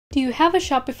Do you have a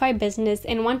Shopify business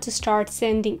and want to start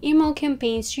sending email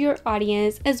campaigns to your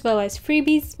audience as well as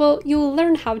freebies? Well, you will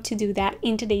learn how to do that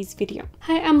in today's video.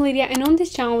 Hi, I'm Lydia, and on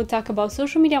this channel we talk about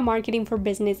social media marketing for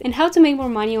business and how to make more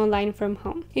money online from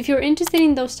home. If you're interested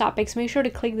in those topics, make sure to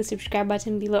click the subscribe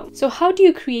button below. So how do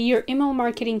you create your email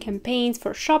marketing campaigns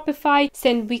for Shopify,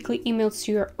 send weekly emails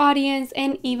to your audience,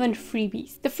 and even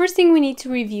freebies? The first thing we need to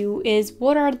review is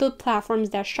what are the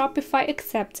platforms that Shopify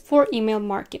accepts for email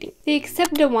marketing. They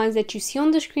accept the ones that you see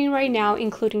on the screen right now,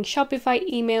 including Shopify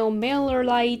Email,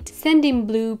 Mailerlite,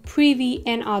 Sendinblue, Freebie,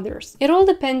 and others. It all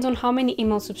depends on how many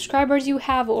email subscribers you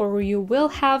have or you will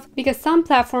have, because some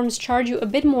platforms charge you a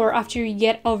bit more after you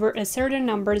get over a certain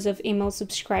numbers of email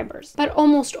subscribers. But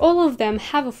almost all of them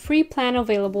have a free plan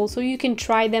available, so you can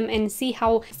try them and see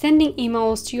how sending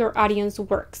emails to your audience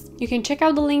works. You can check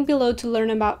out the link below to learn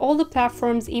about all the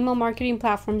platforms, email marketing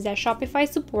platforms that Shopify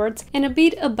supports, and a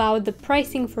bit about the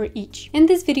pricing for each. In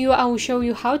this video, I will show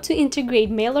you how to integrate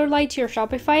Mailerlite to your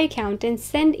Shopify account and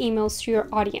send emails to your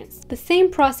audience. The same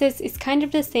process is kind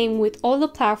of the same with all the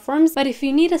platforms, but if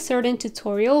you need a certain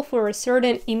tutorial for a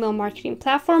certain email marketing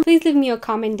platform, please leave me a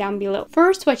comment down below.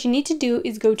 First, what you need to do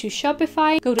is go to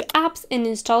Shopify, go to apps and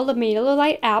install the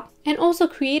Mailerlite app, and also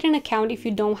create an account if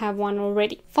you don't have one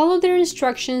already. Follow their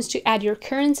instructions to add your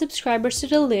current subscribers to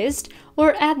the list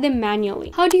or add them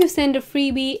manually. How do you send a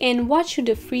freebie, and what should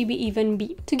a freebie even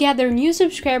be? To gather new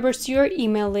subscribers to your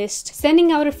email list,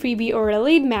 sending out a freebie or a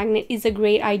lead magnet is a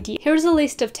great idea. Here's a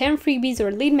list of 10 freebies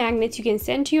or lead magnets you can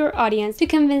send to your audience to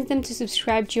convince them to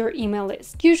subscribe to your email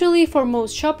list. Usually for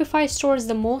most Shopify stores,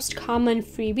 the most common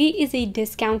freebie is a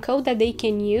discount code that they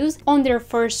can use on their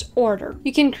first order.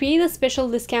 You can create a special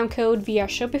discount code via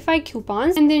Shopify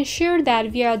coupons and then share that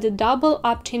via the double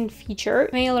opt-in feature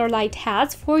Mailerlite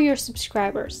has for your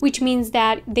subscribers, which means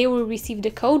that they will receive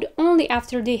the code only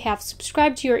after they have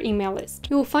subscribed to your email list.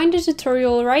 You will find a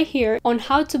tutorial right here on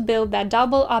how to build that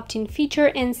double opt-in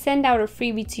feature and send out a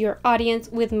freebie to your audience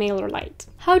with Mailerlite.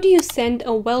 How do you send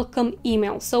a welcome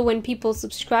email? So when people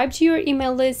subscribe to your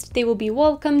email list, they will be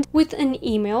welcomed with an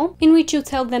email in which you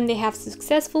tell them they have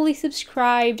successfully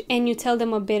subscribed and you tell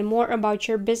them a bit more about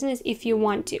your business if you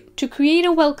want to. To create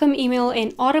a welcome email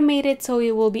and automate it so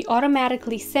it will be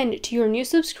automatically sent to your new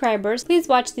subscribers, please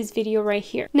watch this video right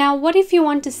here. Now, what if you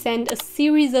want to send a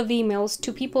series of emails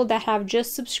to people that have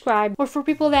just subscribed, or for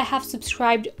people that have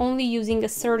subscribed only using a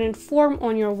certain form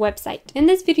on your website? In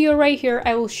this video right here,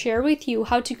 I will share with you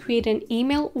how to create an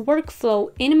email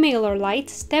workflow in Mailerlite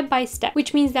step by step,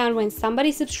 which means that when somebody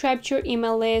subscribes to your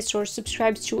email list or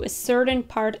subscribes to a certain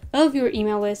part of your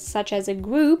email list, such as a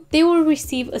group, they will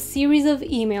receive a series of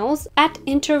emails at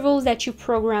intervals that you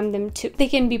program them to. They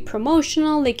can be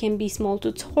promotional, they can be small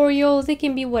tutorials, they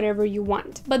can be whatever you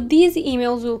want. But these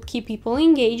emails will keep people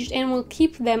engaged and will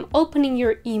keep them opening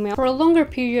your email for a longer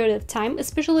period of time,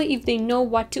 especially if they know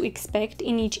what to expect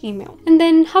in each email. And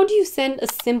then how do you send a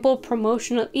simple promotional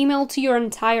email to your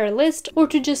entire list or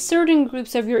to just certain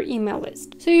groups of your email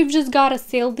list? So you've just got a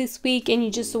sale this week and you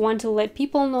just want to let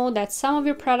people know that some of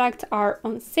your products are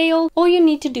on sale. All you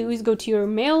need to do is go to your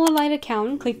Mailerlite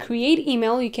account, click create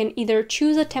email. You can either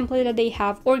choose a template that they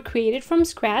have or create it from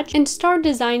scratch and start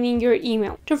designing your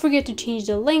email. Don't forget to change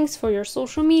the links for your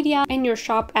social media and your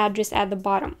shop address at the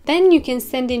bottom. Then you can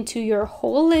send it to your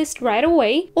whole list right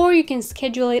away, or you can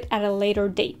schedule it at a later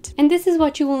date. And this is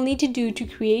what you will need to do to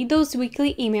create those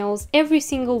weekly emails every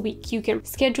single week. You can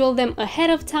schedule them ahead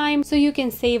of time so you can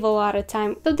save a lot of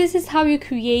time. So this is how you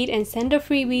create and send a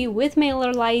freebie with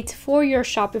Mailerlite for your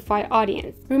Shopify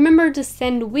audience. Remember to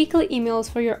send weekly emails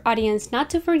for your audience not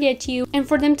to forget you and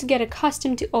for them to get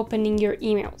accustomed to opening your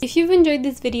emails. If you've enjoyed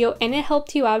this video and it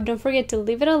helped you out, don't forget to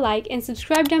leave it a like and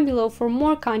subscribe down below for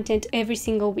more content every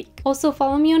single week. Also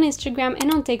follow me on Instagram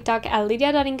and on TikTok at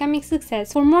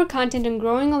lydia.incomingsuccess for more content on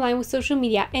growing online with social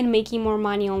media and making more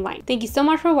money online. Thank you so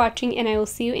much for watching, and I will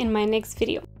see you in my next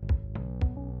video.